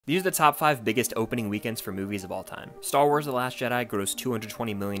These are the top 5 biggest opening weekends for movies of all time. Star Wars The Last Jedi grossed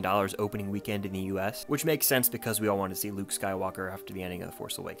 $220 million opening weekend in the US, which makes sense because we all wanted to see Luke Skywalker after the ending of The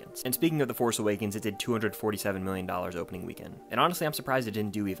Force Awakens. And speaking of The Force Awakens, it did $247 million opening weekend. And honestly, I'm surprised it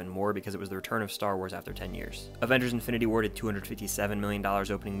didn't do even more because it was the return of Star Wars after 10 years. Avengers Infinity War did $257 million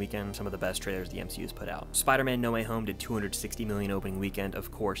opening weekend, some of the best trailers the MCU's put out. Spider-Man No Way Home did $260 million opening weekend.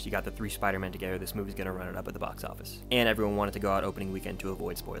 Of course, you got the 3 Spider-Men together, this movie's gonna run it up at the box office. And everyone wanted to go out opening weekend to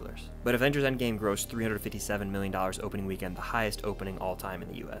avoid spoilers. But Avengers Endgame grossed $357 million opening weekend, the highest opening all time in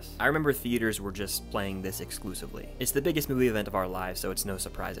the US. I remember theaters were just playing this exclusively. It's the biggest movie event of our lives, so it's no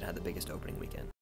surprise it had the biggest opening weekend.